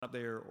not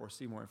there or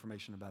see more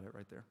information about it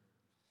right there.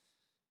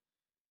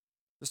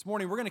 This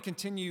morning, we're going to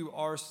continue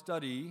our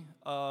study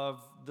of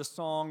the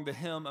song, the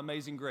hymn,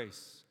 Amazing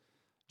Grace.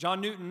 John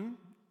Newton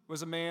was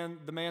the man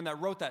that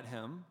wrote that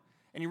hymn,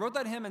 and he wrote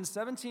that hymn in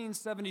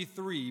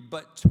 1773,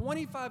 but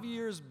 25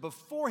 years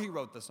before he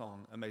wrote the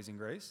song, Amazing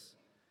Grace,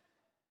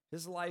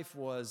 his life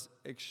was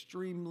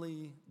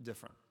extremely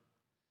different.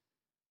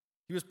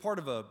 He was part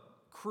of a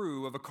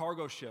crew of a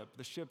cargo ship.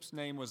 The ship's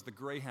name was the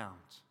Greyhound.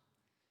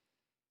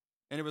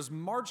 And it was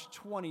March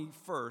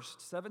 21st,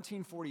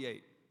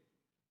 1748.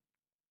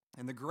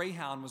 And the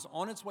Greyhound was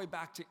on its way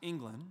back to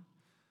England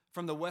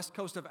from the west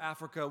coast of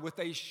Africa with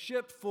a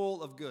ship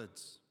full of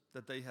goods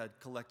that they had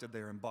collected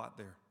there and bought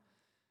there.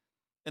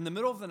 In the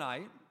middle of the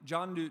night,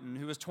 John Newton,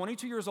 who was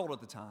 22 years old at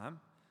the time,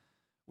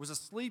 was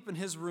asleep in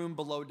his room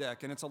below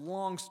deck. And it's a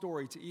long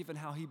story to even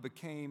how he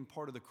became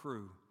part of the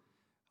crew.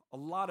 A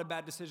lot of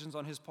bad decisions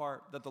on his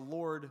part that the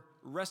Lord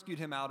rescued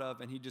him out of,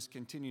 and he just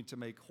continued to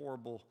make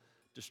horrible,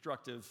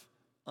 destructive,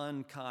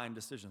 unkind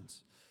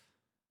decisions.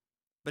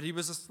 But he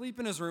was asleep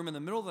in his room in the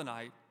middle of the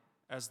night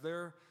as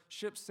their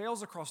ship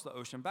sails across the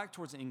ocean back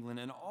towards England,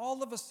 and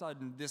all of a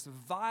sudden, this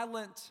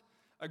violent,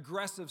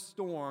 aggressive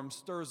storm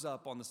stirs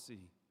up on the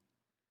sea.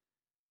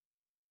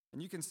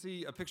 And you can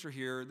see a picture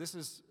here. This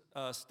is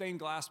a stained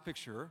glass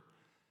picture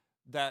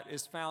that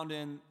is found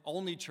in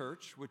Olney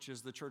Church, which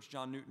is the church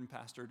John Newton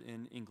pastored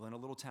in England, a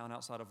little town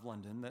outside of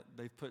London, that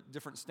they've put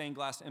different stained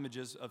glass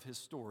images of his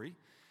story.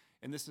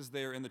 And this is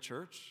there in the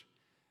church.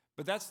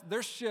 But that's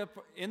their ship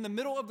in the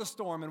middle of the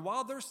storm. And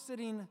while they're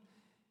sitting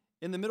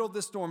in the middle of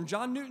this storm,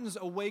 John Newton's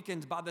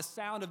awakened by the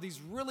sound of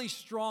these really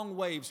strong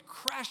waves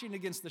crashing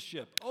against the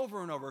ship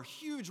over and over,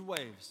 huge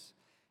waves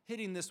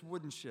hitting this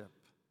wooden ship.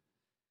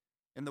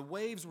 And the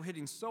waves were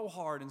hitting so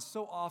hard and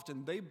so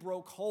often, they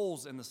broke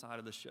holes in the side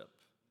of the ship.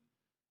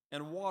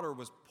 And water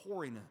was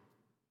pouring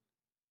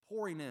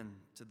in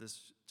to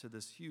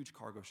this huge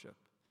cargo ship.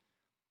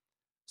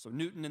 So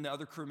Newton and the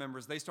other crew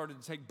members, they started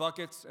to take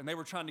buckets, and they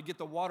were trying to get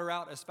the water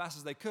out as fast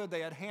as they could.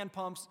 They had hand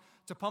pumps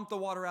to pump the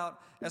water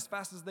out as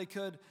fast as they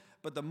could.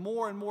 But the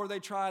more and more they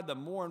tried, the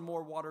more and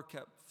more water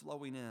kept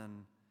flowing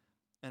in.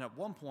 And at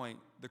one point,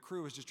 the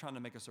crew was just trying to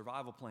make a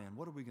survival plan.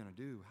 What are we going to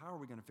do? How are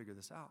we going to figure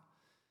this out?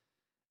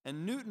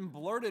 And Newton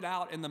blurted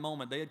out in the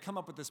moment. They had come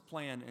up with this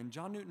plan, and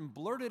John Newton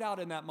blurted out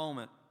in that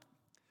moment,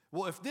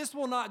 "Well, if this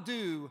will not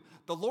do,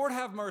 the Lord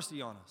have mercy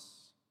on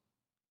us."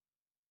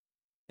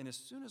 And as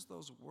soon as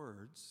those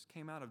words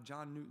came out of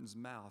John Newton's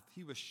mouth,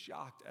 he was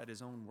shocked at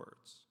his own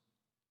words.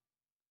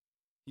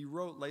 He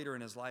wrote later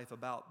in his life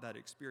about that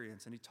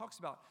experience, and he talks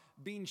about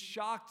being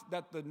shocked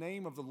that the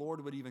name of the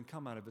Lord would even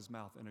come out of his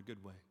mouth in a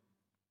good way.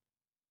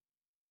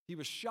 He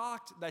was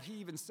shocked that he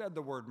even said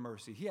the word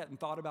mercy. He hadn't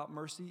thought about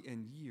mercy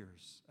in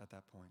years at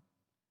that point.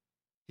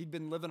 He'd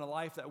been living a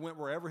life that went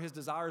wherever his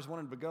desires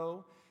wanted to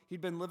go.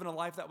 He'd been living a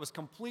life that was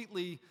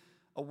completely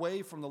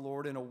away from the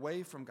Lord and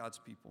away from God's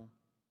people.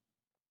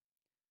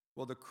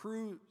 Well, the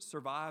crew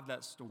survived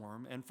that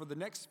storm, and for the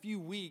next few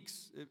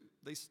weeks,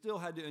 they still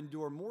had to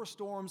endure more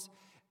storms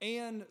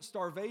and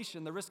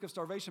starvation, the risk of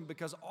starvation,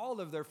 because all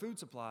of their food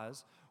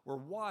supplies were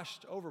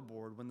washed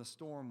overboard when the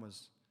storm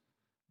was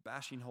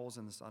bashing holes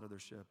in the side of their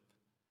ship.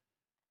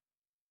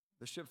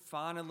 The ship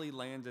finally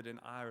landed in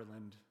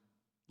Ireland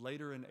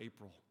later in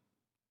April.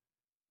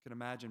 You can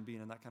imagine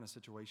being in that kind of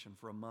situation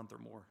for a month or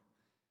more.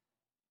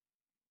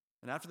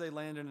 And after they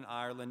landed in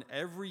Ireland,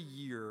 every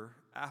year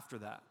after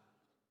that,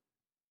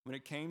 when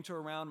it came to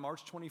around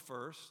March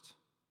 21st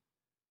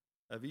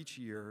of each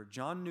year,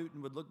 John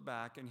Newton would look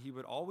back and he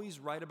would always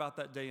write about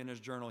that day in his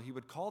journal. He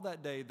would call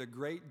that day the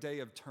great day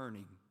of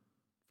turning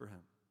for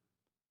him.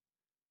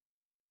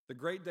 The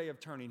great day of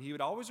turning. He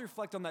would always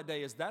reflect on that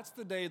day as that's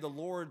the day the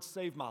Lord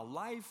saved my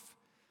life,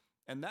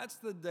 and that's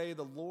the day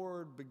the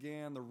Lord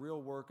began the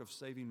real work of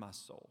saving my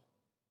soul.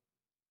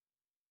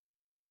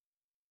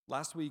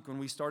 Last week, when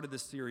we started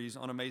this series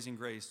on Amazing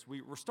Grace,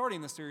 we're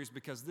starting this series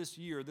because this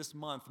year, this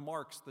month,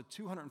 marks the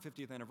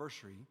 250th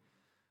anniversary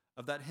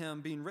of that hymn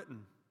being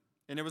written.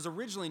 And it was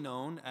originally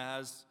known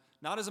as,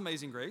 not as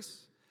Amazing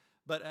Grace,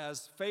 but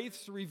as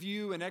Faith's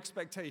Review and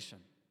Expectation.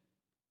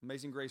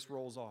 Amazing Grace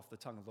rolls off the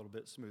tongue a little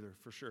bit smoother,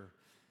 for sure.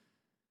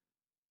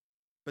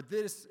 But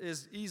this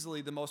is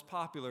easily the most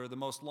popular, the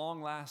most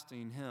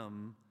long-lasting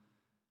hymn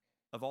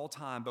of all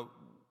time. But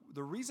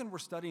the reason we're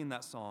studying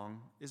that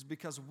song is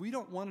because we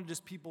don't want to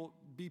just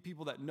be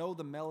people that know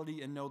the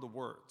melody and know the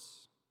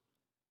words.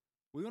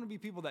 We want to be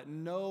people that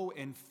know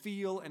and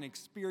feel and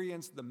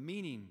experience the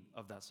meaning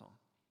of that song.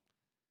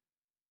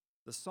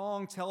 The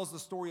song tells the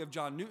story of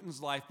John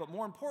Newton's life, but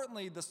more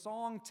importantly, the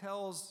song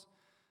tells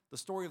the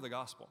story of the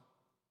gospel.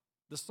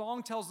 The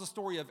song tells the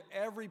story of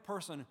every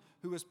person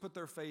who has put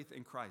their faith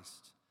in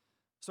Christ.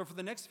 So for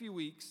the next few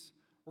weeks,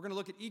 we're going to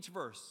look at each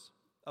verse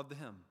of the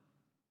hymn.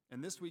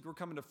 And this week we're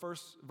coming to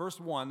verse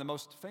 1, the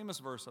most famous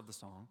verse of the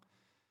song,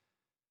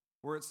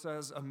 where it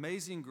says,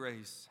 "Amazing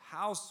grace,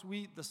 how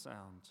sweet the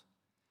sound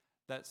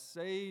that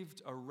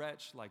saved a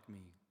wretch like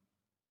me.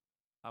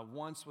 I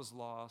once was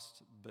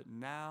lost, but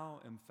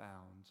now am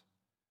found.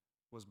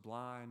 was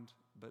blind,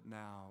 but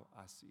now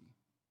I see.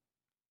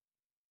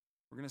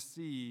 We're going to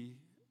see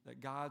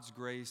that God's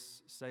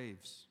grace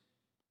saves.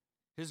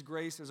 His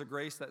grace is a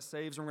grace that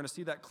saves. We're going to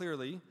see that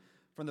clearly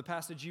from the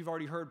passage you've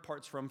already heard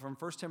parts from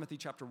 1 Timothy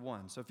chapter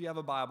 1. So if you have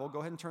a Bible, go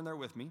ahead and turn there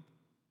with me.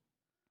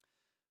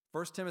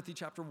 1 Timothy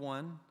chapter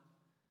 1.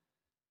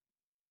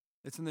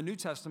 It's in the New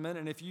Testament,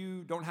 and if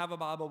you don't have a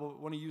Bible but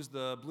want to use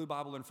the blue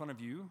Bible in front of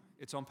you,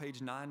 it's on page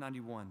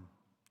 991.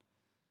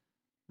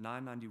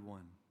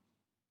 991.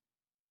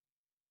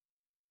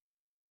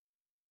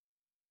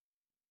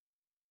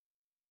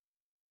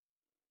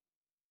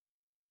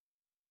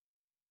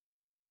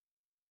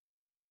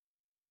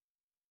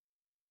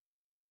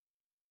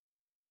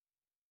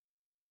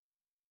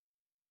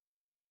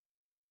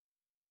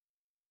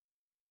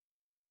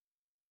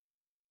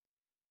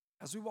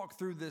 As we walk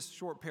through this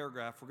short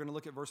paragraph, we're going to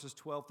look at verses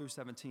 12 through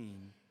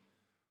 17.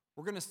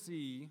 We're going to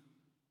see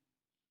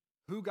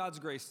who God's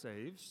grace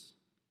saves,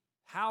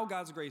 how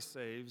God's grace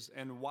saves,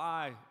 and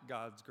why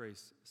God's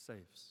grace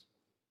saves,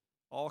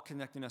 all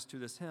connecting us to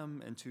this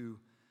hymn and to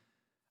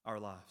our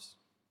lives.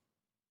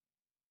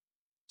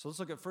 So let's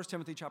look at 1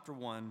 Timothy chapter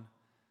 1,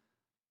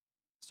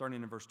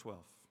 starting in verse 12.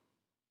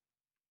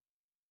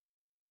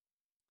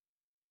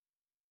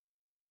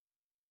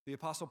 The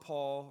Apostle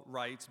Paul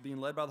writes, being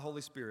led by the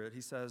Holy Spirit,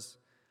 he says,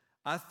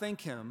 I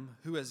thank him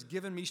who has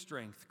given me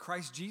strength,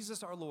 Christ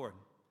Jesus our Lord,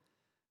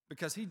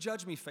 because he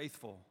judged me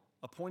faithful,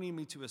 appointing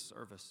me to his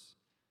service.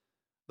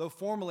 Though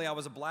formerly I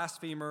was a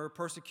blasphemer,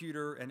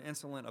 persecutor, and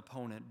insolent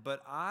opponent,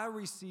 but I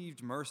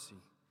received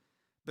mercy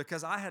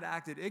because I had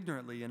acted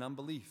ignorantly in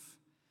unbelief.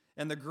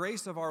 And the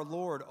grace of our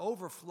Lord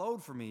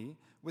overflowed for me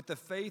with the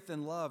faith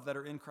and love that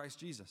are in Christ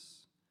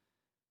Jesus.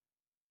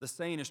 The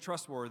saying is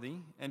trustworthy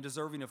and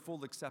deserving of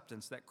full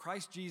acceptance that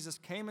Christ Jesus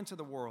came into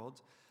the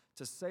world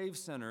to save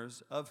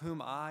sinners, of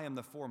whom I am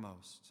the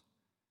foremost.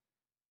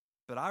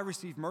 But I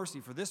received mercy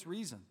for this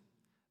reason,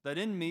 that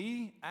in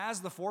me,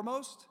 as the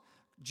foremost,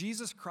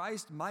 Jesus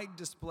Christ might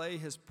display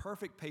his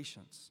perfect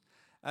patience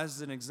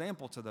as an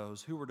example to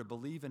those who were to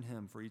believe in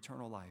him for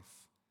eternal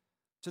life.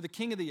 To the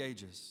King of the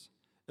ages,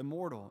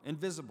 immortal,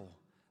 invisible,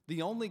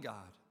 the only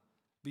God,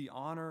 be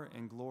honor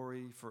and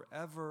glory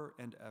forever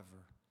and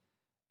ever.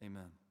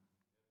 Amen.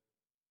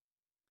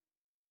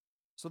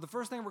 So the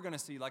first thing we're going to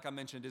see, like I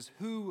mentioned, is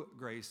who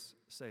grace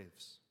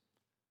saves.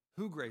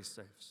 Who grace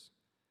saves.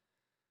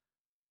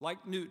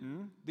 Like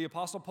Newton, the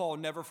Apostle Paul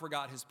never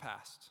forgot his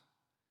past.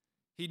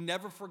 He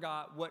never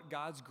forgot what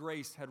God's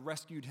grace had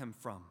rescued him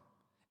from.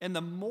 And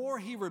the more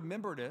he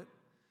remembered it,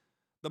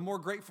 the more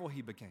grateful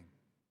he became.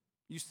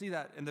 You see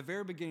that in the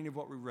very beginning of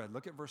what we read.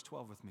 Look at verse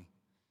 12 with me.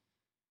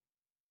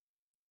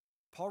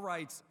 Paul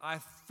writes, I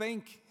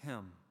thank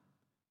him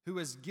who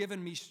has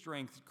given me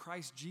strength,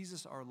 Christ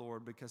Jesus our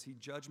Lord, because he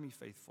judged me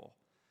faithful,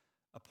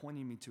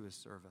 appointing me to his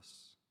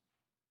service.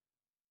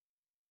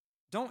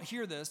 Don't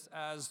hear this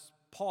as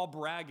Paul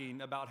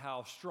bragging about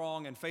how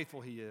strong and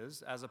faithful he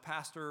is as a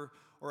pastor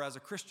or as a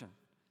Christian.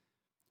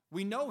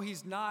 We know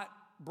he's not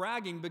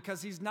bragging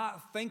because he's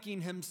not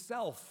thanking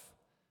himself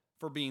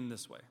for being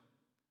this way.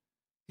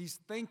 He's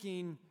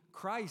thanking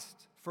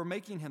Christ for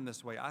making him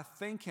this way. I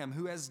thank him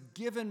who has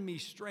given me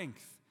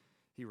strength,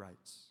 he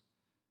writes.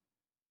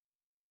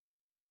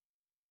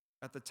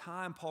 At the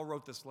time Paul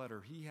wrote this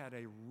letter, he had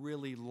a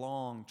really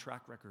long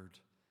track record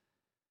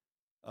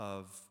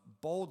of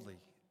boldly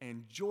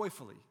and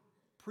joyfully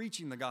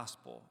preaching the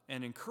gospel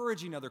and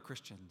encouraging other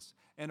Christians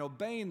and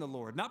obeying the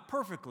Lord, not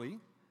perfectly,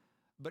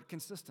 but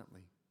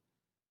consistently.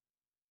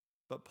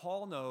 But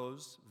Paul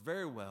knows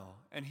very well,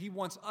 and he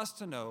wants us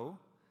to know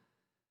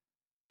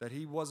that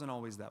he wasn't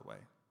always that way.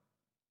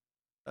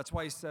 That's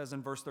why he says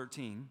in verse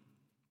 13,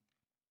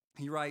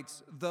 he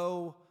writes,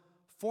 though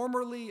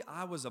formerly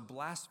I was a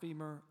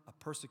blasphemer, a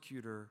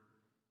persecutor,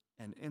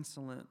 an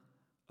insolent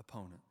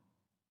opponent.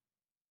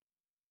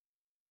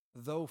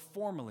 Though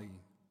formerly,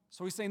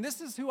 so he's saying,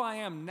 this is who I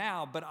am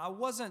now, but I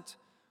wasn't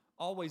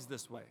always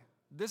this way.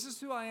 This is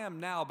who I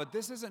am now, but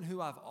this isn't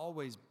who I've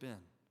always been.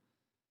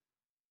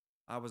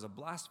 I was a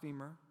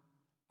blasphemer,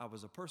 I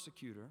was a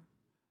persecutor,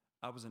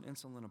 I was an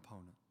insolent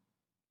opponent.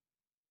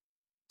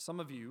 Some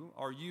of you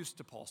are used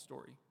to Paul's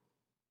story.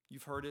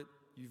 You've heard it,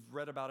 you've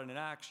read about it in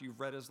Acts, you've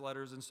read his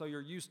letters, and so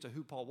you're used to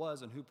who Paul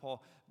was and who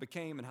Paul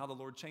became and how the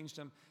Lord changed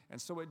him.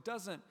 And so it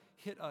doesn't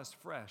hit us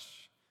fresh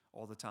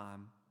all the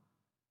time.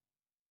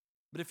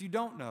 But if you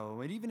don't know,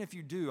 and even if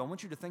you do, I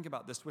want you to think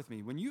about this with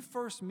me. When you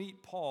first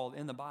meet Paul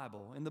in the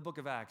Bible, in the book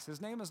of Acts,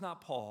 his name is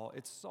not Paul,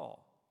 it's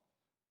Saul.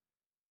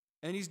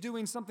 And he's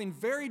doing something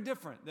very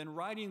different than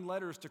writing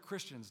letters to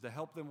Christians to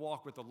help them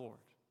walk with the Lord.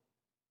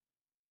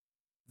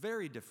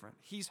 Very different.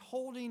 He's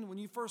holding, when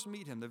you first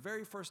meet him, the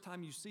very first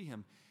time you see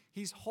him,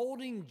 he's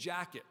holding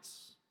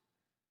jackets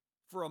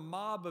for a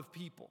mob of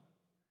people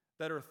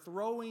that are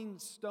throwing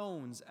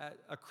stones at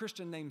a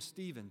Christian named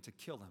Stephen to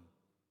kill him.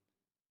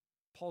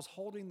 Paul's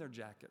holding their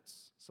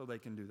jackets so they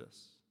can do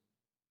this.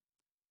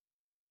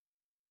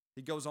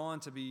 He goes on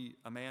to be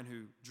a man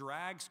who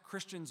drags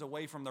Christians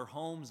away from their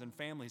homes and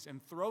families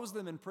and throws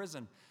them in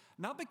prison,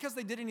 not because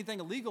they did anything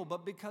illegal,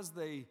 but because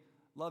they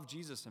love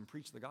Jesus and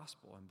preach the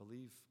gospel and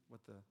believe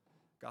what the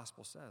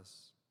gospel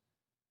says.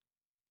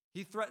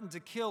 He threatened to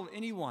kill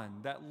anyone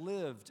that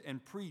lived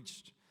and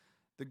preached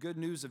the good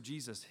news of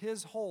Jesus.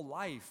 His whole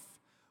life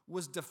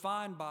was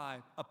defined by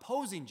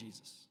opposing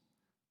Jesus,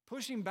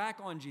 pushing back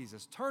on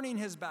Jesus, turning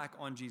his back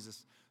on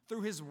Jesus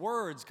through his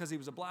words because he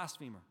was a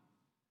blasphemer,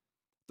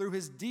 through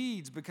his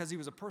deeds because he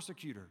was a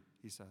persecutor,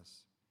 he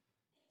says.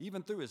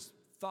 Even through his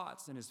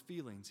thoughts and his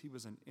feelings, he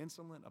was an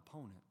insolent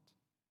opponent.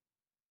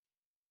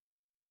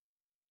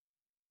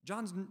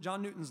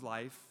 John Newton's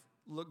life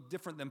looked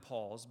different than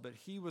Paul's, but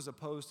he was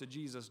opposed to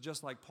Jesus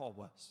just like Paul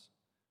was.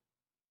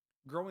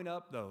 Growing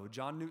up, though,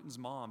 John Newton's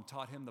mom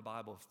taught him the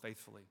Bible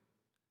faithfully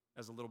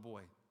as a little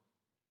boy.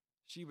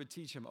 She would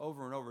teach him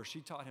over and over.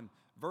 She taught him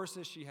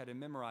verses. She had him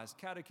memorize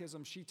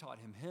catechism. She taught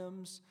him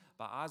hymns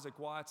by Isaac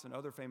Watts and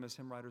other famous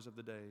hymn writers of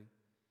the day.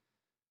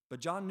 But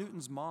John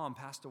Newton's mom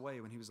passed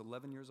away when he was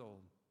 11 years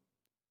old.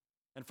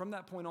 And from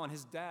that point on,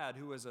 his dad,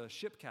 who was a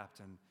ship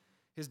captain,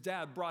 his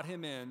dad brought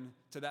him in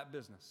to that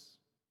business.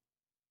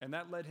 And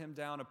that led him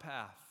down a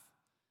path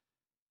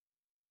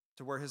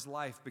to where his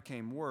life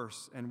became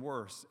worse and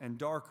worse and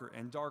darker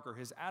and darker.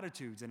 His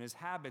attitudes and his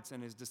habits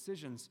and his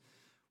decisions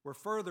were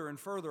further and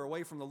further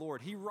away from the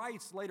Lord. He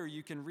writes later,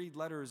 you can read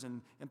letters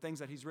and things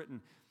that he's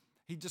written.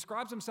 He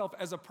describes himself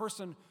as a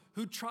person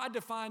who tried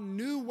to find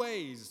new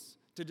ways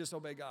to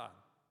disobey God.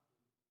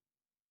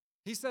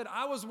 He said,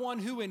 I was one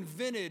who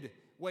invented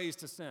ways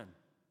to sin.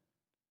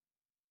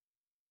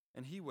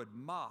 And he would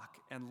mock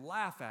and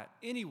laugh at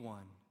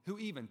anyone who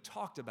even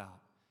talked about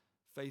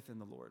faith in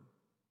the Lord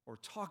or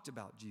talked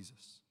about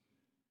Jesus.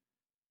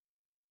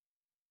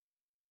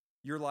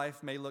 Your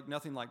life may look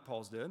nothing like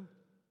Paul's did.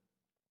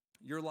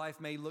 Your life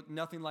may look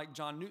nothing like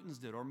John Newton's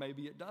did, or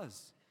maybe it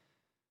does,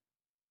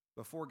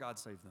 before God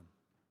saved them.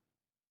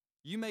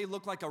 You may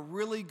look like a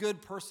really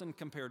good person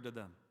compared to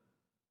them.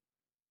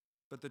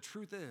 But the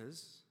truth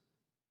is,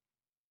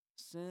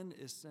 sin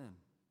is sin.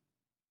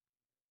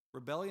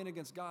 Rebellion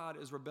against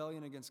God is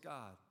rebellion against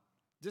God.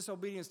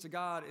 Disobedience to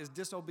God is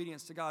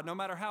disobedience to God. No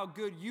matter how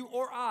good you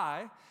or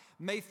I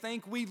may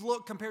think we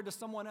look compared to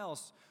someone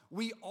else,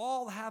 we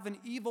all have an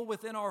evil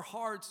within our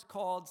hearts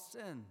called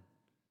sin.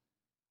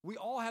 We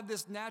all have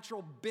this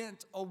natural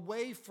bent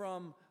away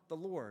from the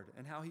Lord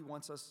and how he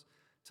wants us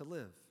to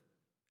live.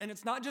 And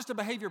it's not just a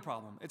behavior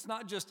problem. It's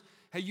not just,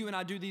 hey, you and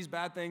I do these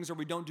bad things or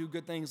we don't do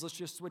good things. Let's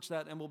just switch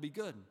that and we'll be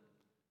good.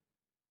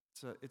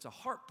 It's a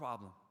heart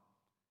problem.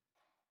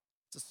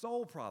 It's a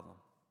soul problem.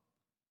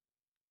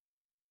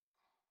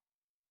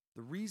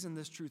 The reason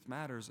this truth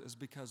matters is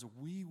because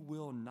we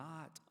will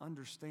not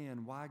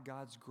understand why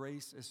God's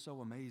grace is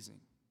so amazing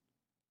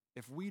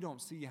if we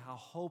don't see how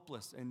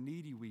hopeless and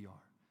needy we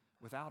are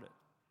without it.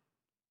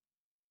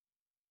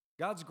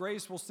 God's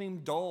grace will seem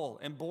dull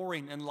and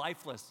boring and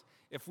lifeless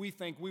if we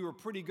think we were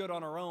pretty good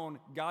on our own.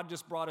 God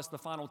just brought us the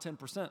final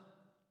 10%.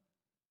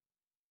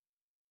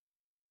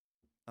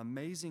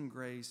 Amazing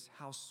grace,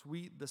 how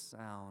sweet the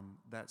sound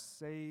that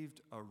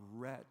saved a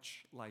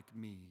wretch like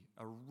me,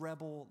 a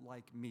rebel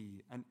like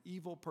me, an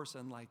evil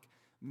person like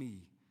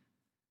me.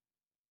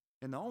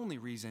 And the only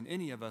reason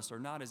any of us are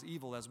not as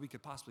evil as we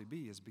could possibly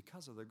be is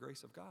because of the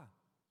grace of God.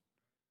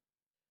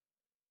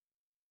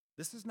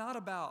 This is not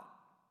about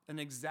an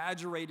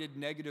exaggerated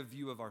negative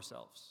view of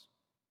ourselves.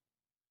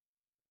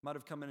 Might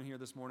have come in here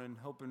this morning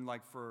hoping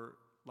for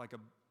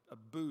a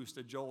boost,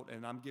 a jolt,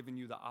 and I'm giving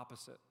you the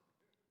opposite.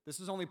 This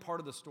is only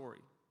part of the story,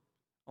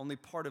 only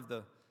part of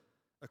the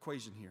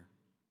equation here.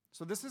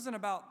 So this isn't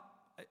about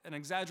an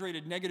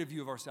exaggerated negative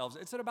view of ourselves.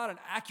 It's about an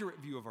accurate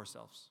view of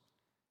ourselves.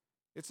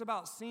 It's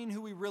about seeing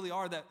who we really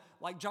are, that,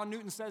 like John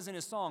Newton says in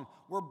his song,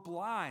 we're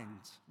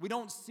blind. We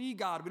don't see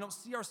God. We don't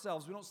see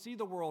ourselves. We don't see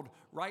the world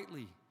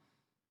rightly.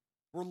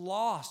 We're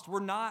lost. We're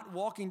not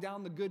walking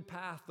down the good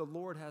path the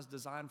Lord has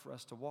designed for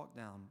us to walk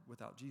down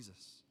without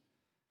Jesus.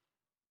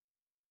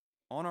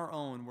 On our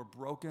own, we're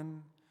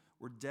broken.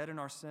 We're dead in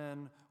our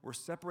sin, we're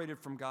separated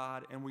from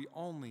God, and we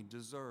only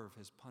deserve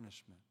his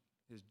punishment,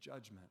 his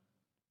judgment.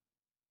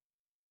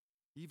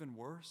 Even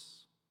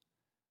worse,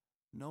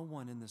 no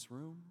one in this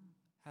room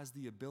has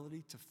the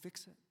ability to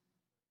fix it.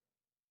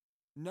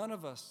 None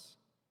of us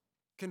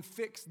can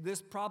fix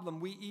this problem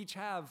we each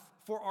have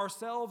for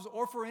ourselves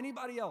or for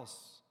anybody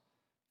else,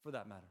 for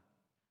that matter.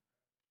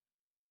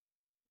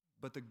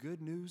 But the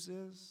good news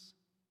is,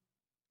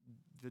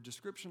 the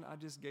description I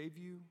just gave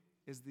you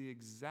is the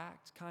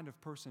exact kind of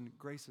person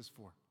grace is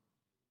for.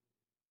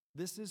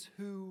 This is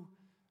who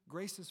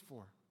grace is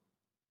for.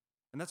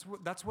 And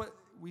that's what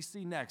we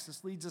see next.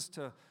 This leads us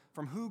to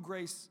from who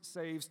grace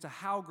saves to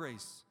how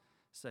grace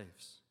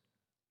saves.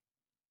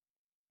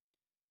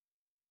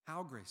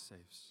 How grace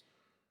saves.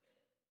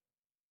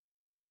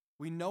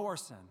 We know our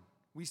sin.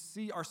 We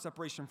see our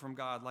separation from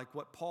God like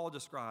what Paul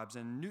describes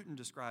and Newton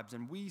describes,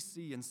 and we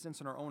see and sense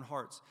in our own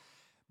hearts.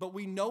 But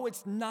we know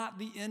it's not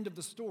the end of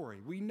the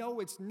story. We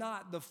know it's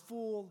not the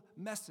full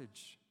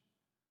message.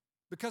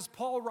 Because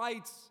Paul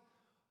writes,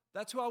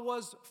 that's who I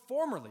was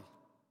formerly.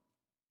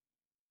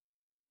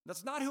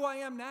 That's not who I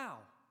am now.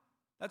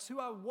 That's who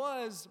I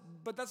was,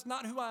 but that's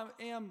not who I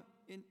am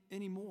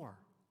anymore.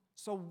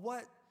 So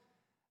what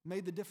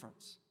made the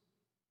difference?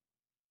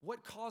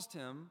 What caused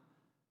him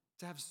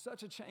to have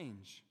such a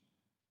change?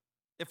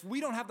 If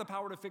we don't have the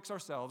power to fix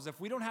ourselves, if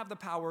we don't have the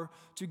power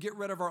to get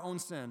rid of our own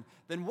sin,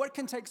 then what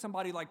can take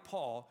somebody like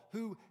Paul,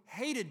 who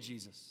hated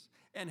Jesus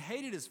and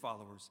hated his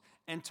followers,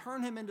 and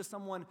turn him into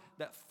someone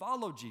that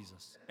followed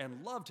Jesus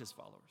and loved his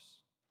followers?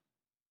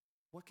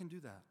 What can do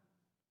that?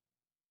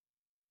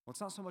 Well,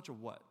 it's not so much a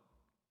what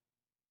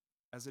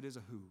as it is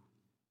a who.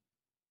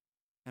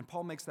 And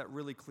Paul makes that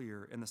really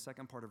clear in the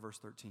second part of verse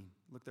 13.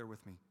 Look there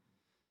with me.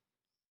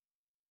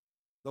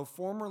 Though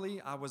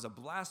formerly I was a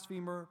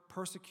blasphemer,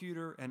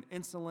 persecutor, and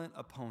insolent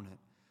opponent,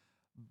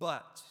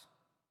 but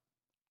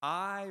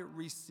I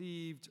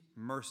received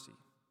mercy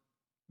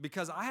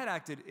because I had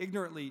acted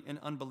ignorantly in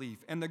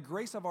unbelief, and the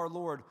grace of our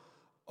Lord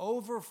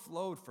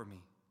overflowed for me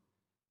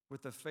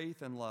with the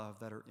faith and love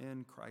that are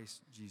in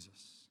Christ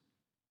Jesus.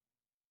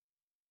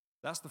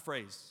 That's the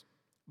phrase,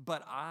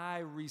 but I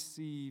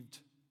received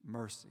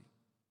mercy.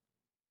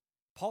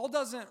 Paul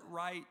doesn't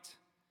write,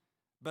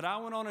 but I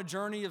went on a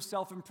journey of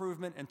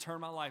self-improvement and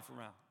turned my life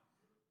around.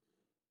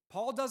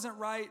 Paul doesn't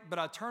write, but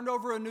I turned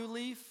over a new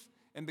leaf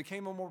and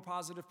became a more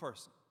positive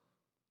person.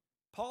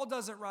 Paul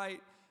doesn't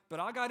write, but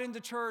I got into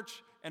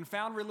church and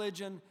found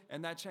religion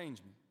and that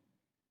changed me.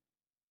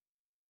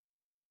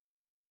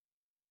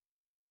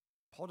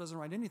 Paul doesn't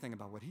write anything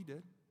about what he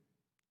did.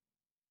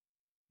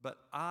 But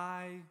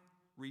I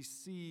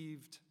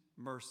received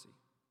mercy.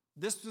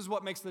 This is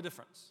what makes the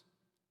difference.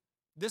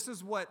 This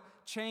is what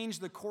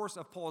changed the course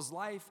of Paul's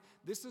life.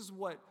 This is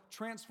what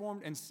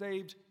transformed and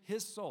saved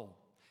his soul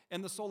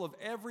and the soul of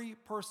every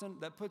person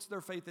that puts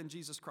their faith in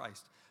Jesus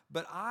Christ.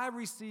 But I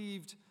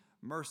received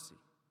mercy.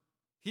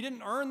 He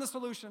didn't earn the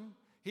solution.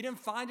 He didn't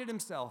find it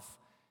himself.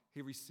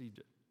 He received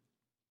it.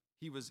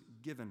 He was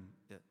given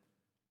it.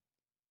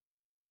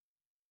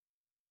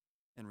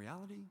 In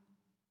reality,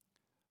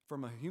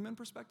 from a human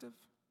perspective,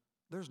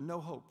 there's no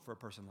hope for a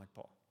person like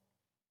Paul.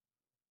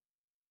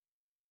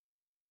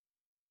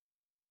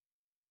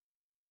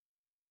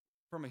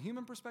 From a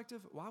human perspective,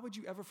 why would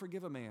you ever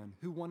forgive a man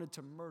who wanted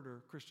to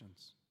murder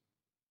Christians?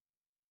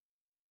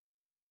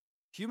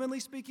 Humanly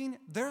speaking,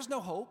 there's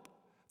no hope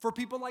for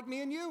people like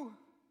me and you.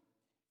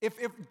 If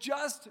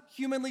just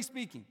humanly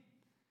speaking,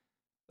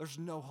 there's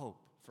no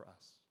hope for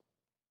us.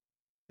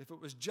 If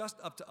it was just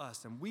up to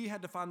us and we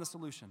had to find the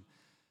solution.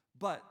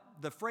 But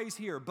the phrase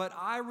here, but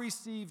I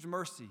received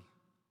mercy,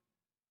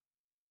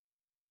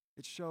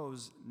 it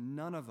shows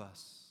none of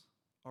us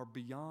are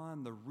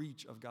beyond the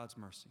reach of God's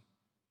mercy.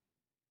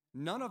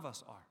 None of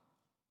us are.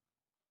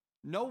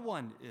 No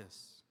one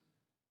is.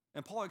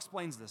 And Paul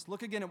explains this.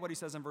 Look again at what he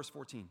says in verse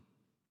 14.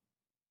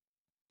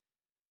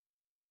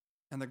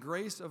 And the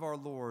grace of our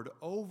Lord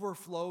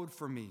overflowed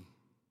for me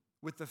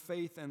with the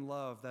faith and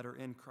love that are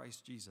in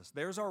Christ Jesus.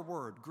 There's our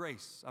word,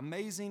 grace,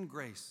 amazing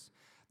grace.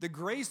 The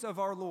grace of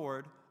our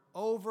Lord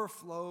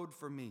overflowed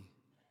for me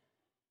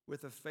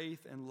with the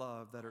faith and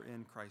love that are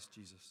in Christ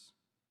Jesus.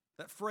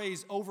 That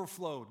phrase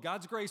overflowed.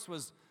 God's grace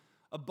was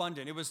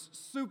abundant. It was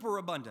super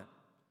abundant.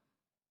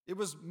 It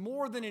was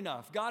more than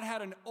enough. God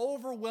had an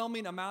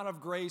overwhelming amount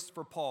of grace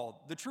for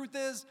Paul. The truth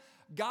is,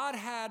 God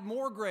had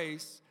more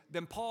grace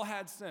than Paul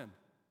had sin.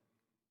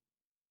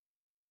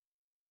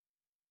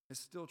 It's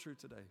still true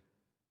today.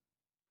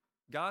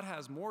 God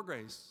has more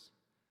grace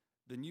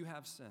than you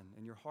have sin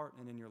in your heart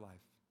and in your life.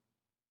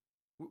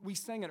 We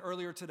sang it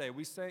earlier today.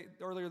 We sang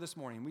earlier this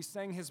morning. We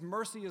sang His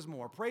mercy is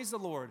more. Praise the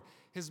Lord.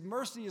 His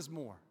mercy is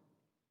more.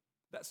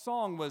 That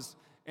song was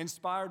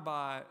inspired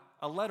by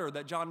a letter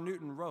that John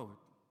Newton wrote.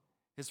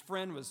 His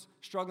friend was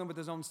struggling with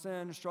his own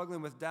sin,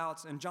 struggling with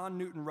doubts, and John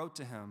Newton wrote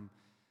to him,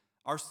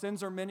 "Our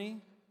sins are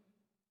many,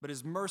 but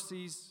His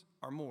mercies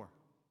are more.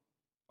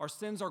 Our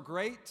sins are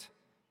great,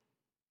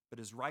 but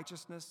His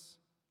righteousness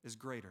is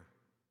greater.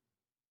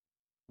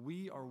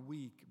 We are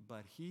weak,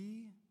 but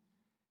He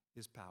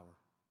is power."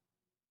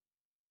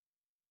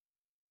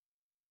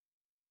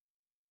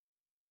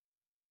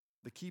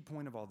 The key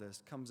point of all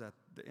this comes at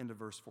the end of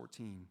verse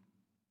 14.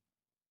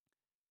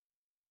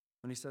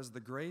 When he says, the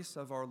grace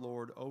of our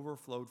Lord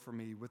overflowed for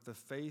me with the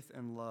faith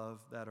and love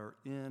that are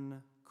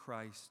in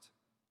Christ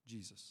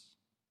Jesus.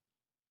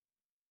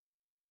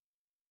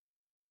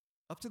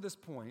 Up to this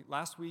point,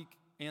 last week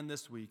and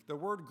this week, the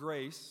word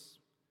grace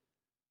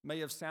may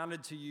have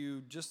sounded to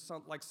you just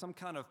like some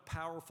kind of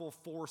powerful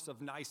force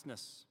of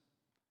niceness.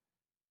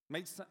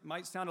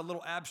 Might sound a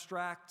little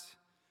abstract,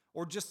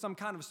 or just some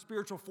kind of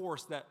spiritual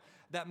force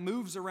that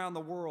moves around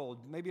the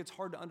world. Maybe it's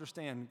hard to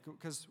understand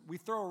because we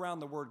throw around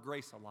the word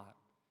grace a lot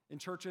in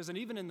churches, and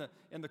even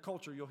in the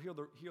culture,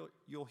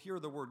 you'll hear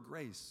the word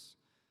grace.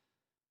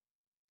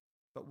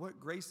 But what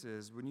grace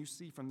is, when you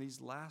see from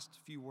these last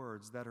few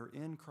words that are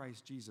in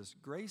Christ Jesus,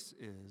 grace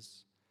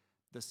is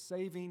the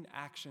saving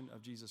action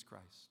of Jesus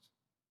Christ,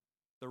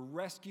 the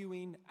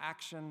rescuing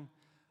action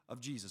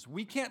of Jesus.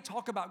 We can't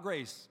talk about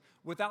grace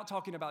without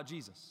talking about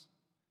Jesus,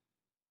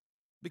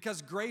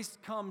 because grace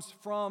comes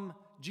from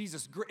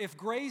Jesus.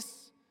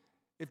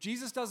 If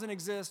Jesus doesn't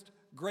exist,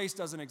 grace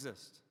doesn't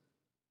exist.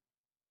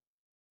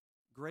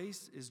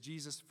 Grace is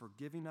Jesus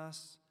forgiving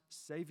us,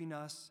 saving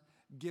us,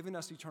 giving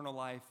us eternal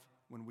life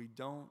when we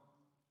don't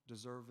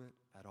deserve it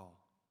at all.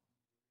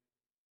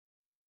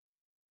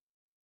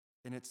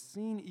 And it's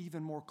seen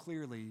even more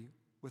clearly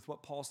with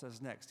what Paul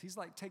says next. He's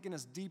like taking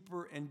us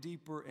deeper and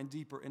deeper and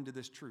deeper into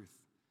this truth.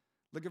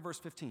 Look at verse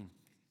 15.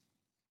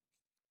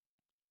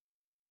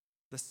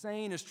 The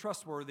saying is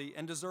trustworthy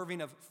and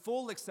deserving of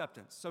full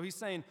acceptance. So he's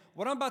saying,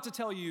 what I'm about to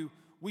tell you,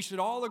 we should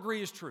all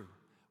agree is true.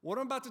 What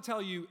I'm about to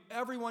tell you,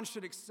 everyone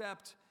should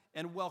accept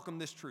and welcome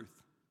this truth.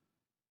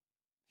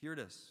 Here it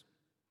is.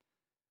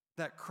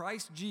 That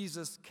Christ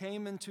Jesus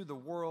came into the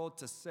world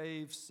to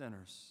save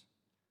sinners,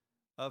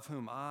 of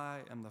whom I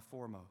am the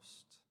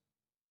foremost.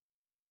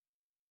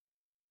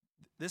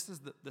 This is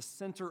the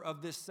center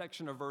of this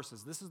section of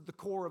verses. This is the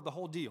core of the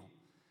whole deal.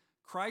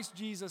 Christ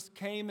Jesus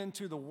came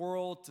into the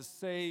world to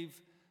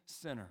save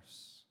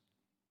sinners,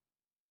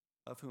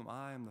 of whom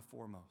I am the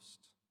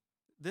foremost.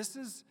 This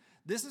is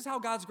how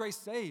God's grace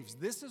saves.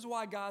 This is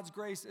why God's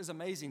grace is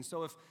amazing.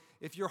 So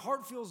if your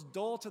heart feels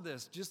dull to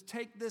this, just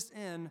take this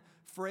in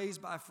phrase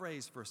by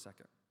phrase for a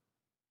second.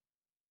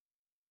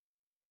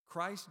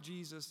 Christ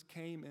Jesus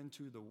came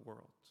into the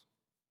world.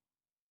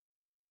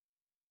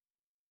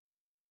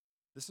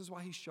 This is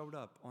why he showed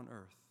up on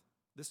earth.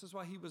 This is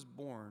why he was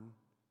born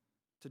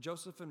to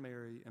Joseph and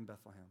Mary in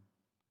Bethlehem.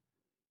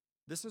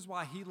 This is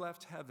why he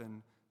left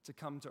heaven to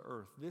come to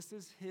earth. This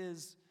is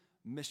his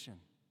mission.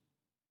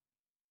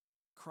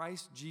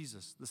 Christ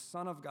Jesus, the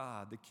Son of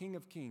God, the King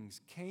of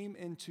Kings, came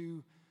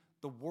into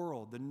the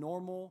world, the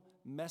normal,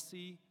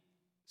 messy,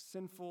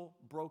 sinful,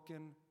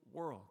 broken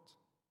world.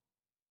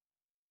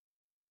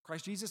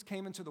 Christ Jesus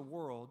came into the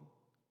world,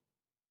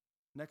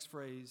 next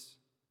phrase,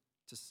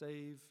 to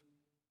save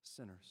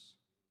sinners.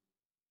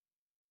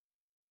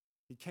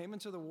 He came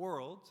into the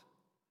world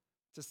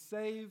to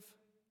save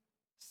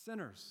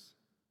sinners.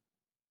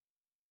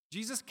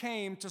 Jesus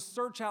came to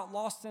search out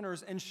lost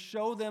sinners and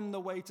show them the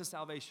way to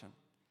salvation.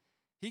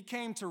 He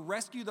came to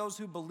rescue those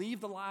who believe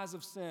the lies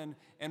of sin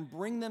and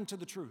bring them to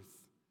the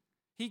truth.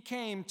 He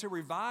came to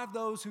revive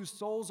those whose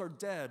souls are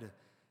dead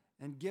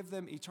and give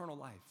them eternal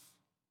life.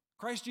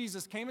 Christ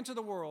Jesus came into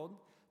the world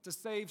to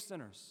save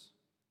sinners.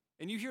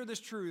 And you hear this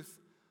truth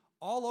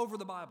all over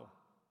the Bible.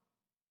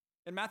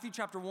 In Matthew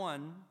chapter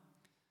 1,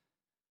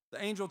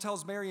 the angel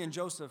tells Mary and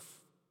Joseph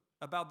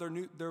about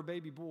their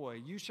baby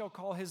boy. You shall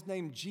call his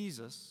name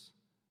Jesus,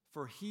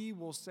 for he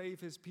will save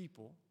his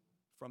people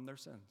from their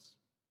sins.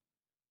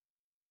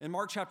 In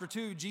Mark chapter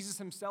 2, Jesus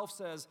himself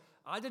says,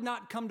 I did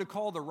not come to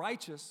call the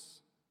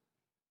righteous,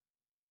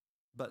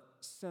 but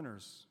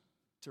sinners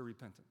to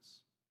repentance.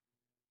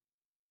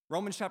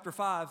 Romans chapter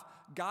 5,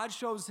 God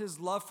shows his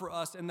love for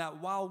us in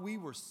that while we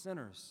were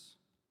sinners,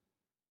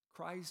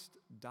 Christ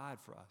died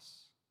for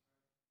us.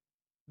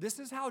 This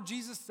is how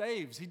Jesus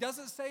saves. He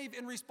doesn't save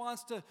in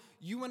response to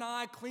you and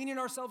I cleaning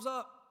ourselves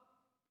up.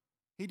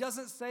 He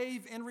doesn't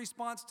save in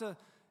response to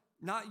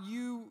not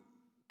you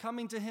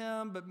coming to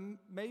him, but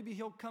maybe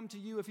he'll come to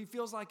you if he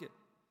feels like it.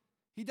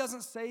 He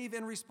doesn't save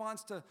in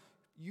response to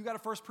you got to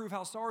first prove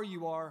how sorry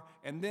you are,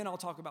 and then I'll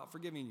talk about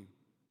forgiving you.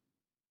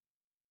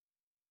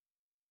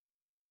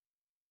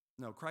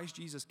 No, Christ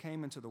Jesus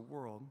came into the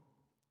world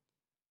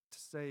to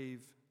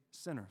save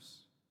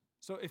sinners.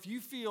 So if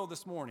you feel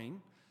this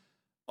morning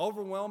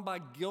overwhelmed by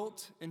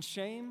guilt and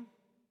shame,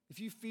 if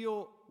you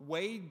feel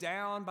weighed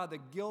down by the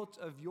guilt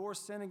of your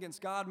sin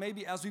against God,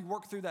 maybe as we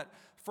work through that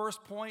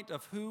first point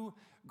of who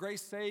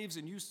grace saves,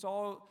 and you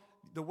saw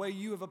the way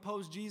you have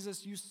opposed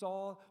Jesus, you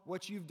saw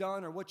what you've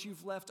done or what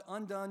you've left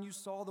undone, you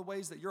saw the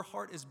ways that your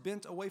heart is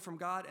bent away from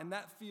God, and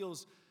that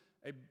feels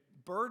a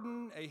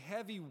burden, a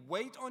heavy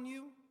weight on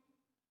you.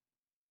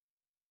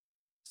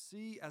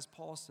 See, as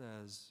Paul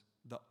says,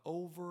 the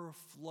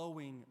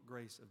overflowing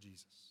grace of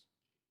Jesus.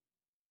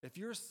 If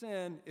your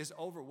sin is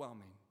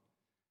overwhelming,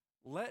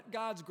 let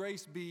God's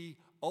grace be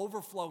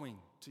overflowing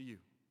to you.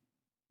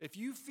 If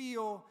you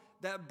feel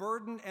that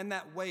burden and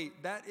that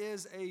weight, that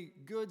is a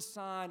good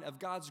sign of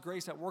God's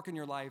grace at work in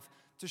your life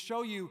to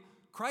show you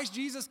Christ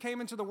Jesus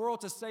came into the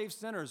world to save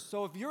sinners.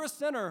 So if you're a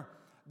sinner,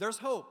 there's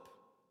hope.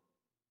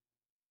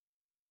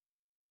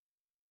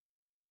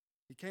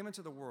 He came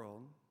into the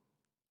world,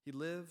 he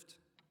lived,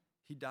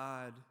 he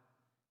died,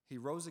 he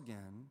rose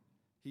again,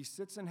 he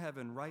sits in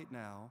heaven right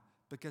now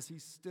because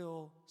he's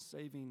still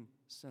saving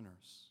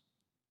sinners.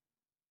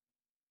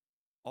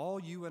 All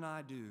you and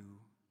I do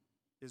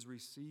is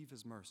receive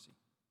his mercy.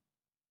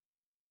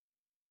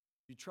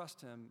 You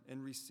trust him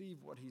and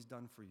receive what he's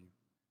done for you.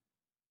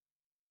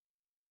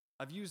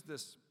 I've used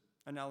this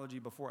analogy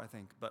before, I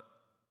think, but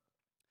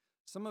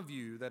some of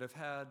you that have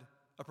had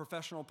a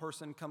professional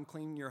person come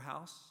clean your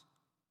house,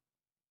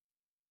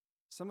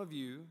 some of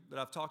you that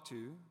I've talked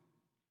to,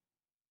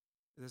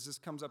 as this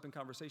comes up in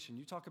conversation,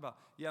 you talk about,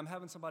 yeah, I'm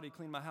having somebody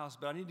clean my house,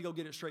 but I need to go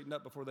get it straightened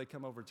up before they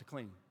come over to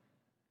clean.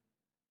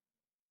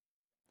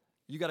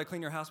 You got to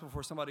clean your house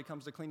before somebody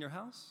comes to clean your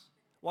house?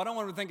 Well, I don't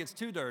want them to think it's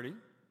too dirty.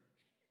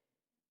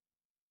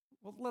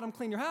 Well, let them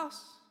clean your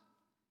house.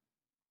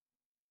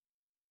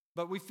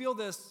 But we feel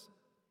this,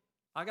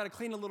 I got to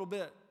clean a little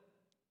bit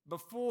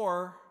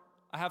before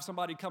I have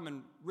somebody come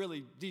and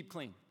really deep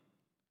clean.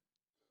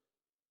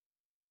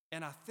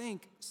 And I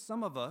think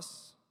some of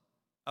us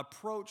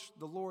approach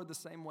the Lord the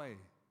same way.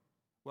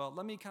 Well,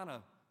 let me kind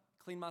of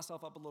clean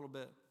myself up a little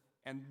bit,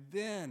 and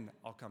then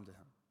I'll come to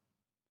him.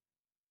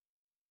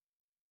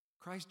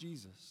 Christ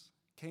Jesus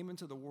came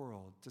into the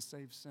world to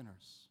save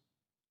sinners,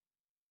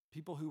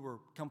 people who were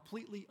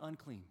completely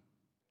unclean,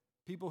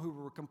 people who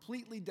were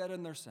completely dead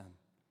in their sin,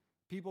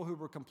 people who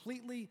were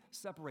completely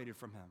separated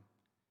from him.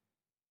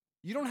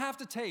 You don't have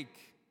to take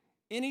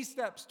any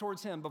steps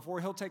towards him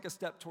before he'll take a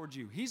step towards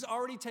you. He's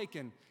already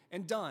taken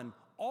and done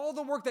all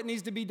the work that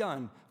needs to be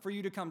done for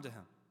you to come to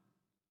him.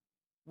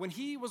 When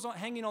he was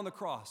hanging on the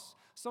cross,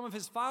 some of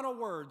his final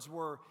words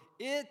were,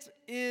 "It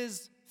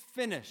is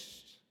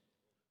finished."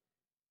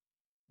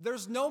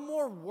 There's no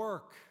more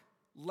work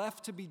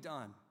left to be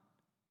done.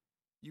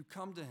 You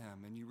come to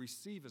him and you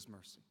receive his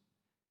mercy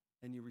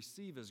and you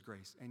receive his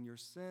grace, and your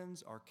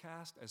sins are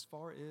cast as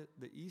far as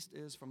the east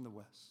is from the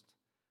west.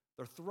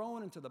 They're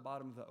thrown into the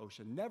bottom of the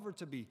ocean, never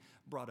to be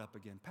brought up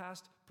again,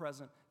 past,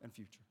 present, and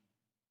future.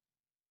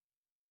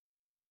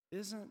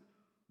 Isn't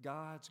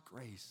God's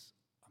grace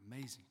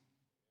amazing?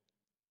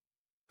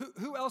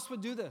 Who else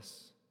would do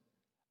this?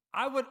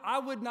 I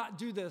would not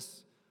do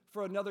this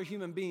for another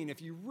human being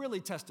if you really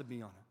tested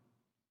me on it.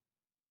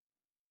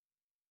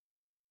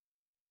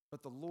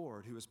 But the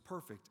Lord, who is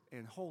perfect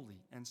and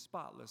holy and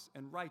spotless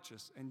and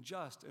righteous and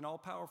just and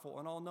all-powerful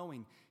and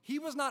all-knowing, he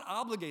was not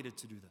obligated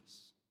to do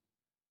this.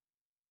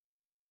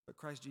 But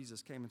Christ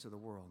Jesus came into the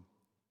world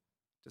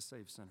to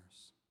save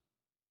sinners.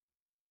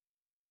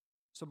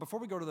 So before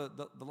we go to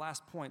the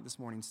last point this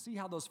morning, see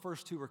how those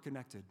first two are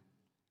connected.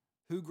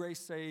 Who grace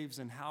saves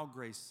and how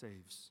grace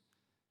saves.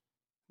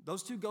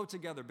 Those two go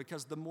together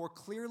because the more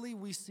clearly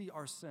we see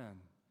our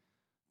sin,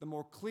 the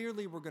more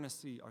clearly we're going to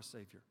see our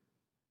Savior.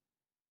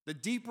 The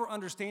deeper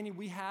understanding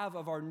we have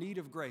of our need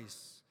of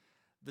grace,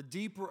 the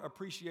deeper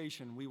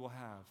appreciation we will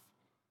have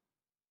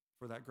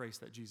for that grace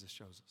that Jesus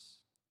shows us.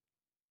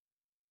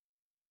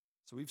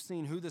 So we've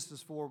seen who this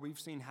is for, we've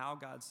seen how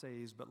God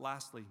saves, but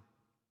lastly,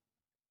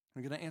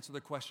 we're going to answer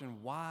the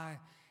question, why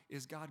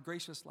is God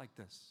gracious like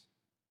this?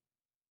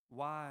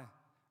 Why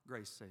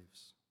grace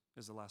saves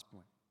is the last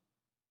point.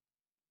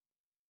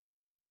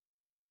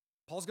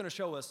 Paul's going to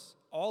show us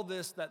all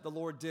this that the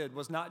Lord did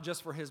was not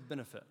just for his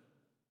benefit.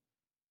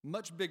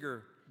 Much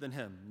bigger than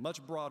him,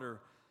 much broader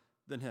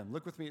than him.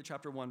 Look with me at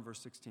chapter 1, verse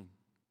 16.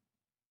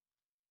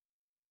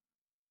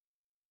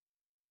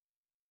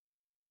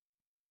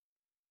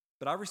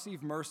 But I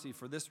received mercy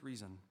for this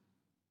reason.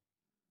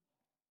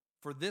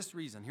 For this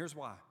reason, here's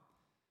why.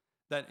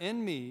 That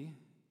in me,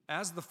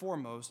 as the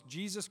foremost,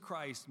 Jesus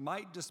Christ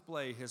might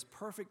display his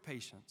perfect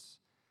patience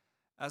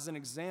as an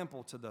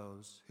example to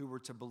those who were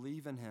to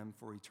believe in him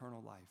for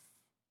eternal life.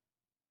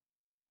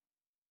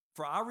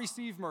 For I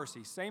received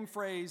mercy, same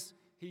phrase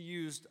he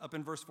used up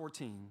in verse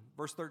 14,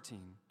 verse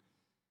 13.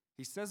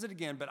 He says it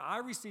again, but I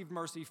received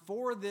mercy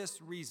for this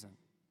reason.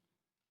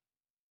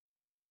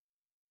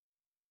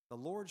 The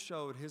Lord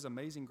showed his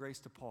amazing grace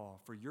to Paul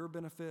for your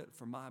benefit,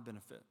 for my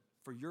benefit,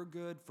 for your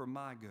good, for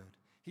my good.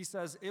 He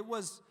says it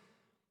was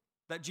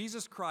that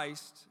Jesus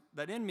Christ,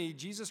 that in me,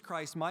 Jesus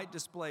Christ might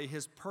display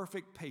his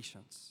perfect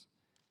patience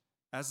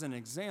as an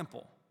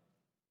example,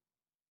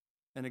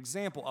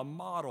 a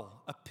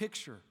model, a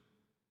picture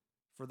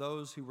for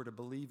those who were to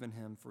believe in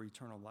him for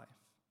eternal life.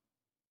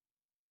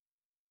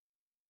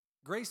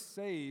 Grace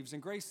saves,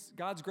 and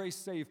God's grace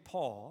saved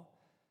Paul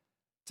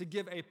to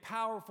give a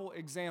powerful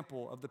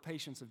example of the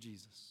patience of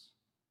Jesus.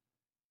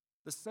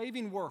 The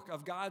saving work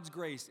of God's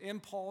grace in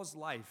Paul's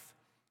life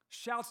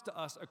shouts to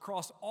us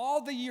across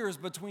all the years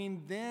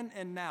between then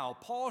and now.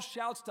 Paul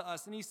shouts to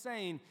us, and he's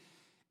saying,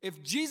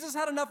 if Jesus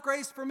had enough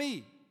grace for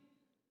me,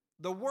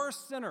 the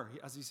worst sinner,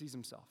 as he sees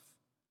himself,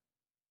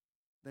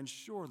 then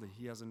surely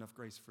he has enough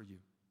grace for you.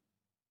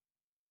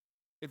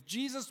 If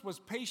Jesus was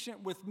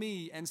patient with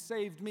me and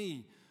saved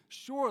me,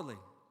 surely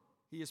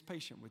he is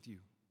patient with you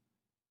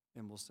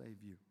and will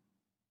save you.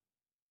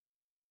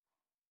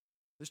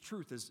 This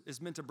truth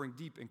is meant to bring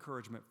deep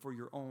encouragement for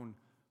your own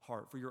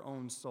heart, for your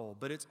own soul,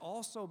 but it's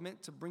also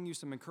meant to bring you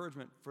some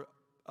encouragement for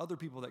other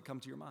people that come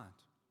to your mind.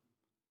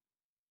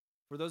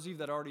 For those of you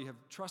that already have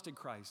trusted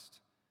Christ,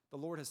 the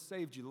Lord has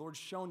saved you. The Lord's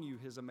shown you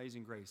his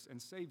amazing grace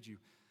and saved you.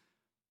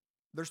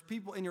 There's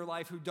people in your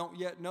life who don't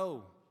yet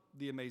know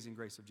the amazing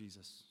grace of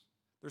Jesus.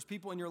 There's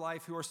people in your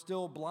life who are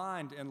still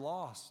blind and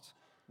lost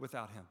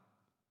without him.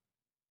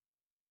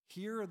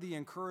 Hear the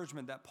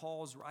encouragement that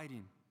Paul's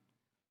writing.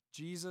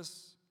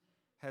 Jesus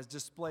has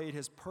displayed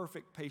his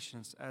perfect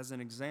patience as an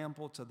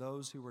example to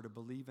those who were to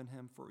believe in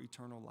him for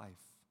eternal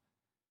life.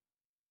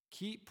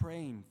 Keep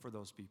praying for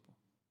those people.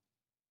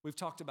 We've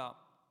talked about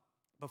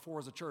before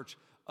as a church,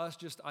 us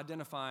just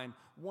identifying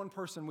one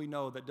person we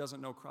know that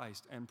doesn't know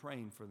Christ and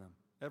praying for them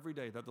every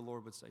day that the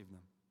Lord would save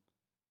them.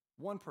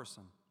 One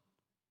person.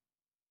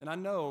 And I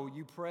know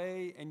you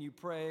pray and you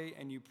pray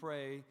and you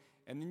pray,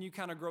 and then you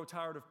kind of grow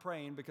tired of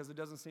praying because it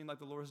doesn't seem like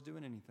the Lord is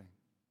doing anything.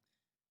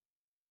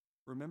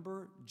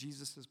 Remember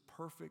Jesus'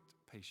 perfect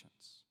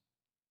patience.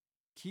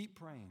 Keep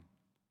praying.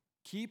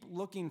 Keep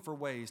looking for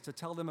ways to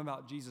tell them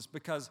about Jesus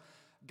because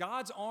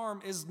God's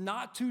arm is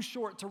not too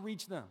short to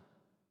reach them.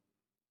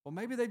 Well,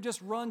 maybe they've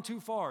just run too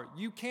far.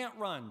 You can't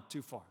run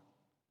too far,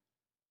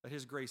 but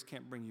His grace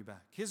can't bring you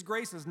back. His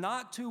grace is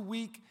not too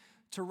weak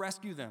to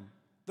rescue them.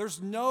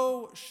 There's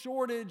no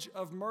shortage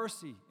of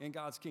mercy in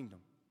God's kingdom.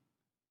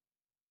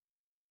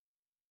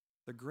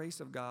 The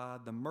grace of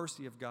God, the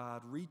mercy of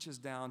God reaches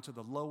down to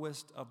the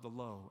lowest of the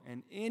low,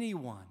 and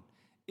anyone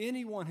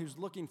who's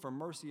looking for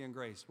mercy and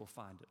grace will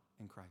find it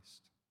in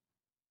Christ.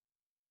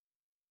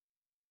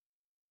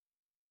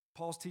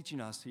 Paul's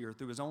teaching us here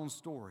through his own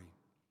story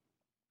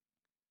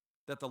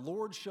that the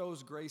Lord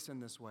shows grace in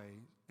this way,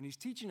 and he's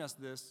teaching us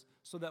this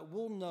so that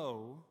we'll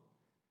know,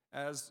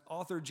 as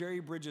author Jerry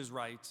Bridges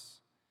writes,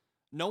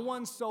 no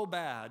one's so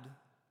bad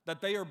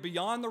that they are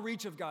beyond the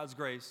reach of God's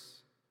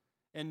grace,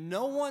 and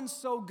no one's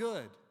so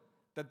good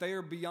that they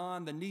are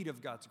beyond the need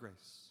of God's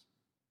grace.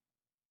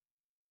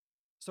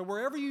 So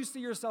wherever you see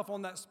yourself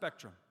on that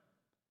spectrum,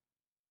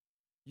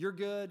 you're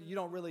good, you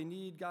don't really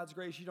need God's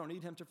grace, you don't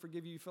need Him to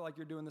forgive you, you feel like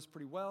you're doing this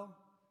pretty well,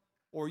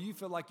 or you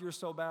feel like you're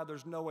so bad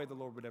there's no way the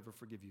Lord would ever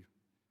forgive you.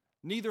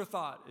 Neither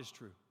thought is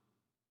true.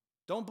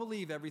 Don't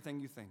believe everything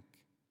you think.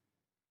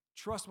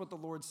 Trust what the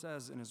Lord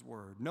says in His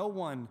Word. No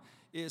one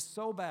is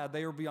so bad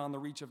they are beyond the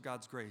reach of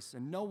God's grace,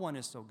 and no one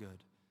is so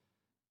good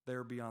they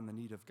are beyond the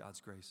need of God's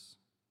grace.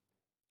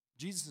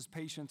 Jesus'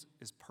 patience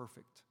is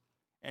perfect,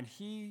 and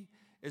He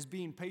is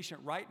being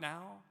patient right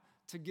now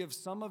to give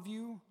some of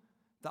you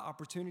the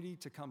opportunity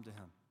to come to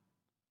Him,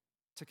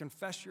 to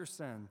confess your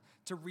sin,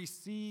 to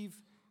receive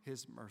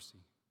His mercy.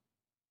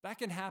 That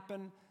can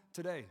happen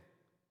today.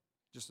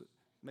 Just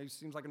maybe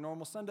seems like a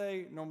normal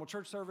Sunday, normal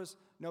church service,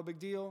 no big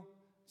deal.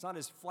 It's not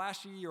as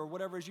flashy or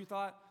whatever as you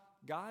thought.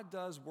 God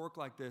does work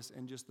like this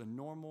in just the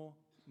normal,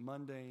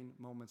 mundane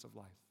moments of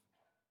life.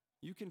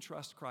 You can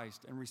trust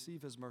Christ and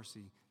receive His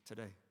mercy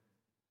today.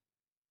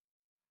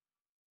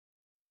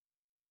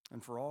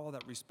 And for all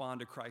that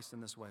respond to Christ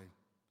in this way,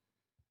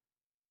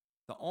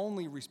 the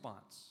only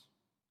response,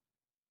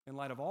 in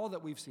light of all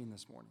that we've seen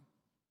this morning,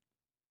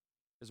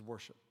 is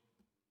worship.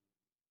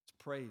 It's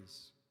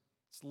praise.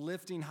 It's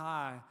lifting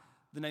high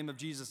the name of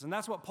Jesus. And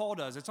that's what Paul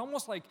does. It's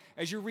almost like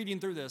as you're reading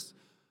through this,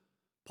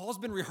 Paul's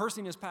been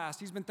rehearsing his past.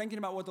 He's been thinking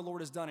about what the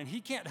Lord has done, and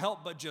he can't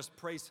help but just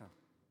praise Him.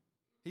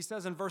 He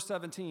says in verse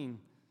 17,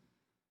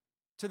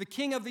 to the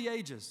King of the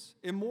ages,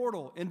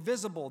 immortal,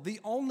 invisible, the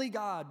only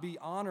God, be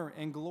honor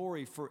and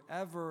glory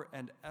forever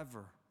and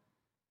ever.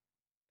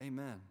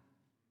 Amen.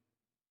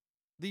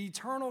 The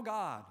eternal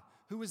God,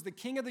 who is the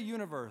King of the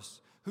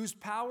universe, whose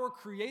power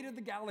created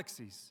the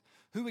galaxies,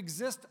 who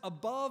exist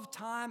above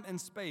time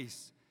and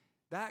space,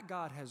 that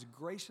God has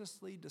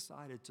graciously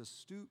decided to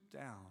stoop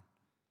down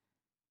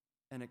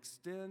and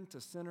extend to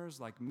sinners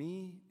like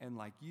me and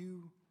like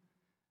you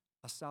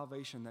a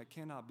salvation that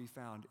cannot be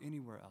found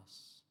anywhere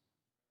else.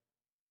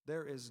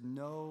 There is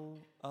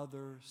no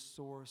other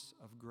source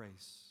of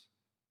grace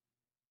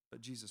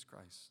but Jesus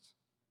Christ.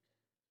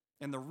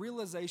 And the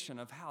realization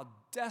of how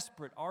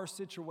desperate our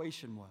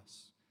situation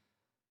was,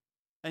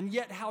 and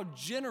yet how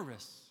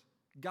generous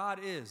God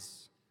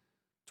is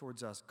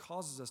towards us,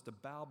 causes us to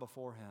bow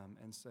before Him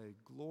and say,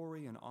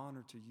 glory and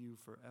honor to you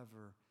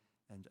forever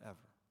and ever.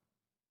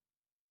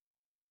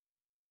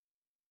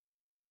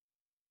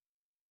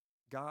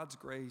 God's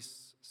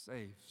grace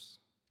saves.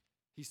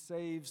 He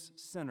saves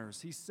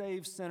sinners. He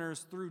saves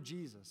sinners through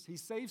Jesus. He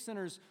saves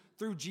sinners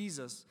through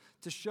Jesus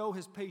to show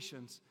His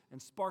patience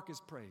and spark His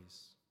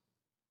praise.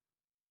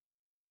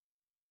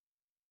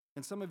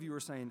 And some of you are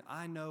saying,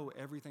 I know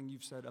everything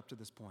you've said up to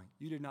this point.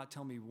 You did not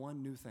tell me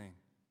one new thing.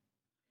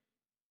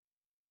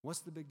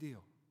 What's the big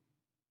deal?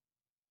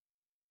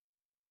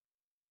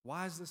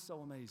 Why is this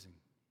so amazing?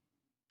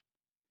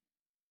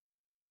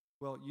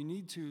 Well,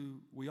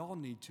 we all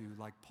need to,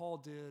 like Paul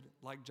did,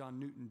 like John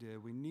Newton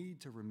did, we need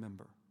to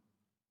remember.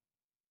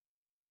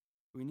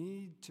 We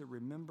need to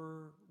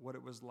remember what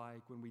it was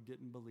like when we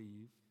didn't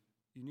believe.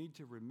 You need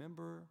to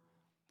remember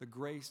the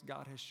grace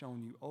God has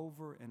shown you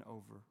over and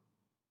over.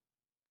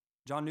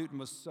 John Newton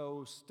was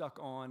so stuck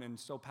on and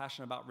so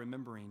passionate about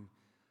remembering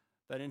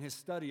that in his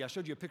study, I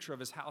showed you a picture of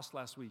his house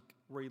last week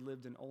where he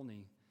lived in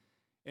Olney.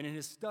 And in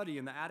his study,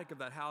 in the attic of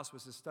that house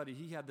was his study,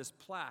 he had this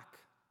plaque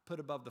put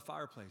above the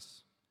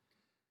fireplace.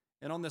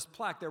 And on this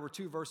plaque, there were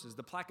two verses.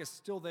 The plaque is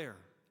still there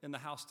in the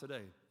house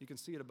today. You can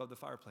see it above the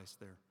fireplace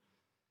there.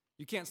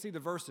 You can't see the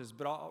verses,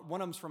 but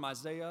one of them's from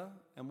Isaiah,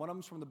 and one of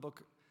them's from the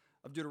book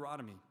of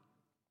Deuteronomy.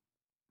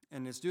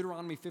 And it's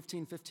Deuteronomy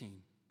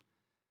 15:15.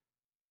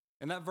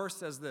 And that verse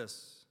says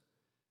this,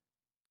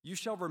 you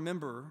shall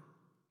remember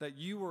that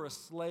you were a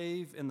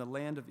slave in the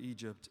land of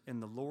Egypt,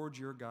 and the Lord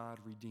your God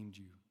redeemed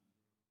you.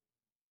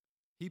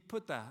 He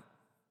put that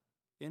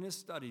in his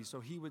study so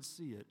he would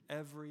see it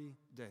every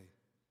day.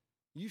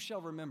 You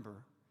shall remember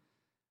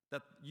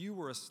that you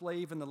were a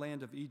slave in the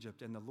land of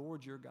Egypt, and the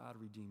Lord your God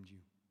redeemed you.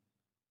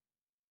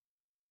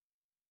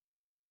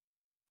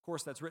 Of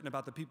course, that's written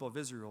about the people of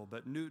Israel,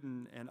 but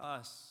Newton and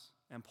us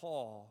and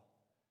Paul,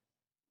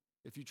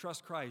 if you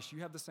trust Christ,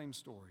 you have the same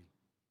story.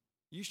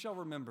 You shall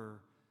remember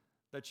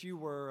that you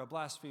were a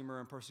blasphemer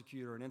and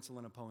persecutor, an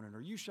insolent opponent,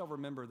 or you shall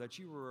remember that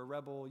you were a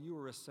rebel, you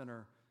were a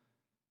sinner.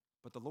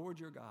 But the Lord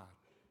your God,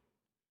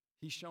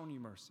 He's shown you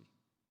mercy.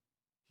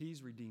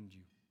 He's redeemed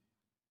you.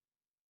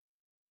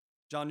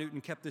 John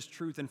Newton kept this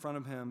truth in front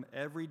of him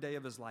every day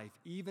of his life,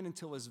 even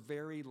until his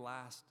very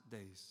last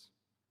days.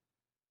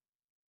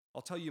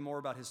 I'll tell you more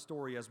about his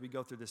story as we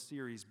go through this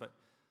series, but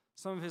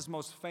some of his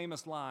most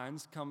famous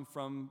lines come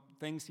from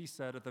things he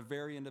said at the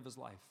very end of his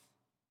life.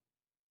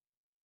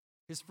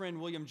 His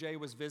friend William Jay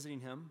was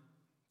visiting him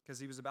because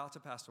he was about to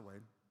pass away.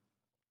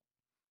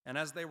 And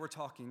as they were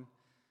talking,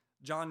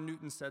 John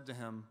Newton said to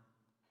him,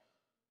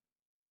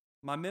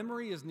 "My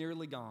memory is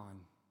nearly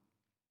gone,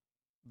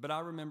 but I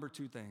remember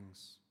two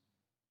things: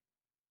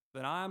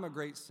 that I am a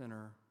great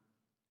sinner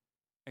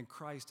and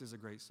Christ is a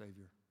great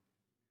Savior."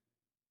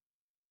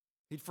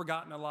 He'd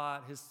forgotten a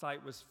lot. His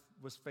sight was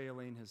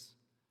failing. His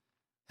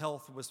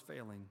health was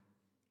failing.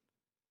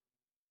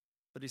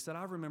 But he said,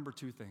 "I remember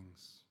two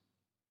things: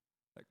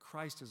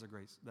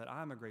 that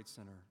I'm a great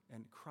sinner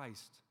and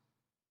Christ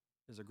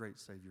is a great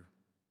Savior."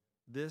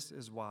 This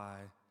is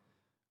why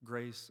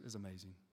grace is amazing.